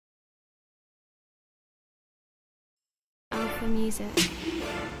for music.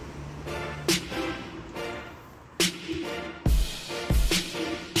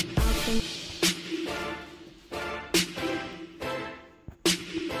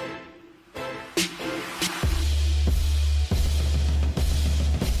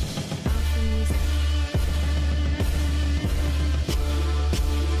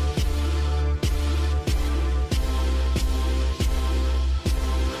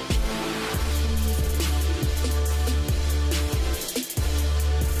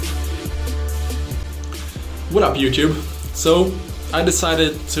 What up YouTube? So I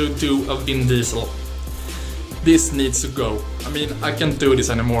decided to do a Vin Diesel. This needs to go. I mean, I can't do this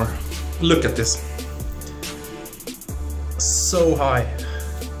anymore. Look at this. So high.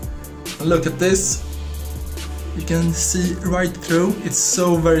 Look at this. You can see right through. It's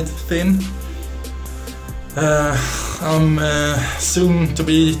so very thin. I'm soon to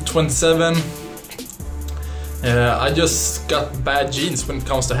be 27. I just got bad genes when it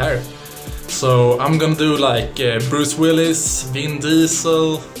comes to hair. So I'm gonna do like Bruce Willis, Vin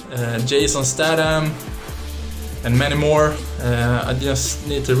Diesel, Jason Statham, and many more. I just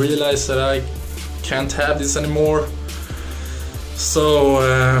need to realize that I can't have this anymore. So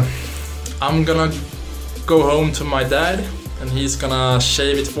I'm gonna go home to my dad and he's gonna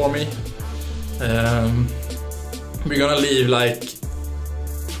shave it for me. We're gonna leave like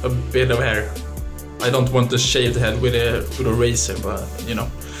a bit of hair. I don't want to shave the head with a razor, but you know.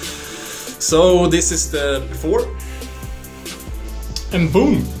 So this is the before, and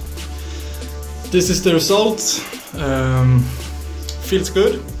boom, this is the result. Feels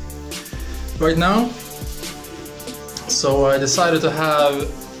good right now. So I decided to have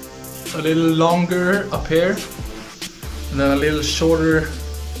a little longer up here and then a little shorter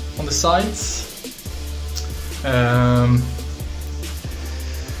on the sides.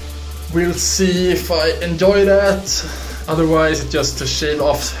 We'll see if I enjoy that. Otherwise, it's just to shave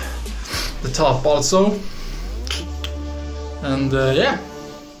off the top also, and yeah.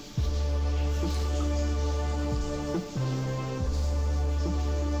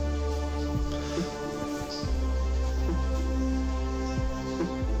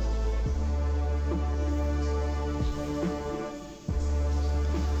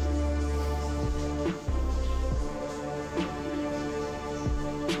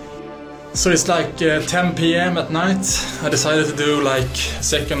 So it's like 10 PM at night. I decided to do like a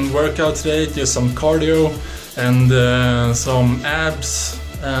second workout today, do some cardio and some abs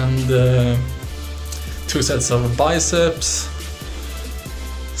and 2 sets of biceps.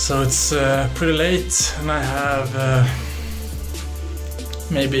 So it's pretty late and I have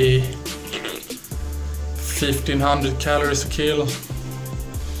maybe 1500 calories to kill.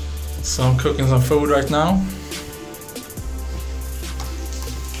 So I'm cooking some food right now.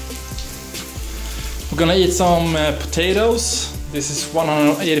 We're gonna eat some potatoes. This is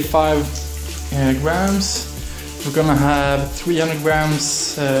 185 grams. We're gonna have 300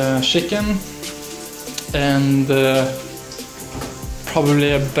 grams chicken and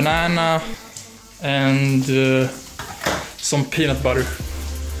probably a banana and some peanut butter.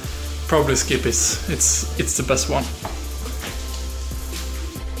 Probably skip this. It's the best one.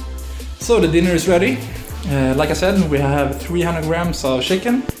 So the dinner is ready. Like I said, we have 300 grams of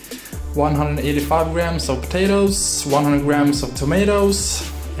chicken, 185 grams of potatoes, 100 grams of tomatoes,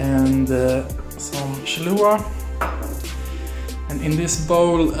 and some chalua. And in this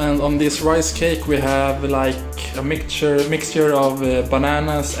bowl and on this rice cake we have like a mixture of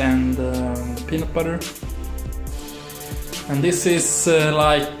bananas and peanut butter. And this is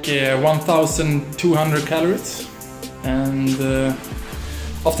like 1200 calories. And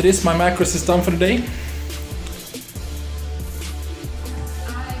after this my macros is done for the day.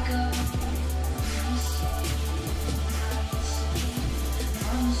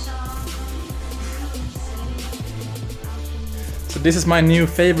 So this is my new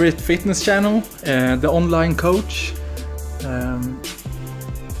favorite fitness channel, The Online Coach.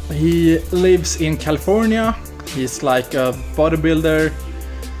 He lives in California. He's like a bodybuilder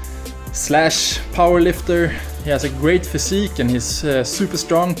slash powerlifter. He has a great physique and he's super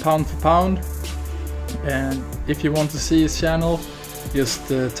strong pound for pound. And if you want to see his channel, just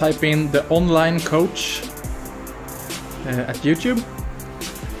type in The Online Coach at YouTube.